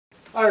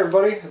Hi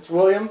everybody, it's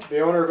William, the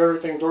owner of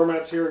Everything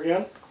Doormats here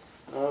again,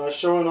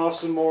 showing off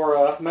some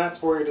more mats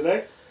for you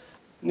today.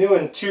 New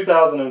in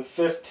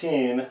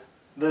 2015,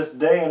 this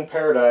Day in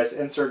Paradise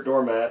Insert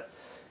Doormat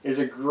is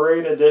a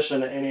great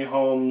addition to any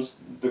home's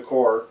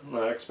decor,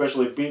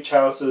 especially beach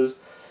houses,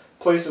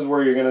 places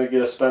where you're going to get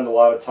to spend a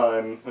lot of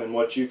time in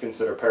what you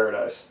consider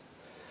paradise.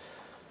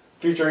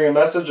 Featuring a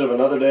message of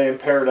another day in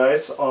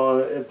paradise on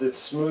its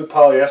smooth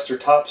polyester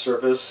top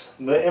surface,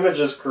 the image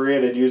is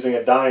created using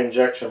a dye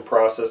injection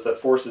process that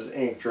forces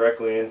ink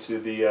directly into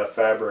the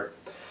fabric,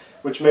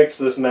 which makes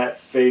this mat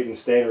fade and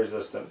stain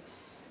resistant.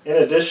 In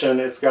addition,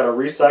 it's got a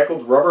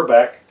recycled rubber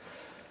back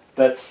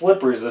that's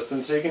slip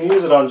resistant, so you can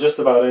use it on just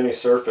about any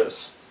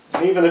surface.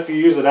 And even if you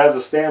use it as a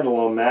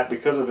standalone mat,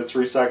 because of its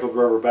recycled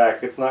rubber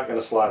back, it's not going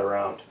to slide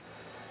around.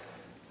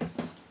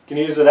 You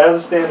can use it as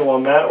a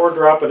standalone mat or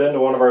drop it into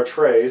one of our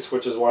trays,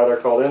 which is why they're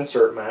called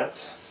insert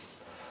mats,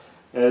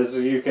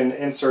 as you can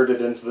insert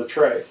it into the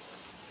tray.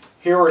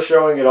 Here we're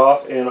showing it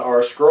off in our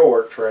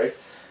scrollwork tray,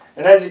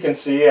 and as you can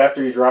see,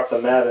 after you drop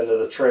the mat into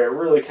the tray, it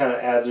really kind of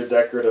adds a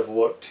decorative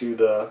look to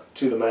the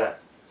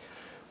mat.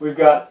 We've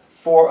got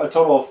a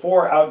total of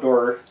 4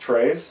 outdoor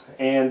trays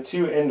and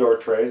 2 indoor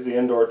trays. The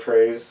indoor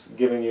trays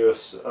giving you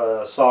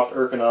a soft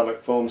ergonomic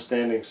foam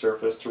standing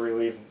surface to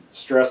relieve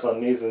stress on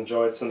knees and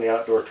joints, and the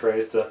outdoor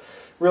trays to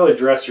really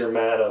dress your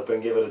mat up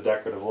and give it a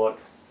decorative look.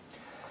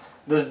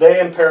 This Day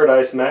in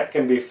Paradise mat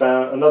can be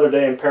found, another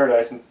Day in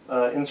Paradise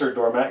insert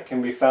door mat can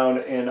be found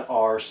in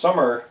our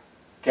summer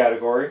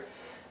category,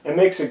 and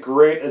makes a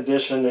great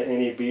addition to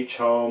any beach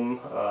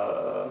home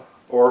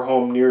or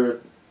home near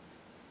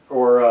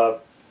or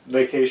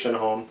vacation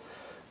home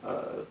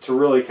to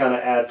really kind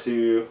of add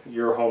to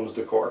your home's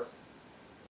decor.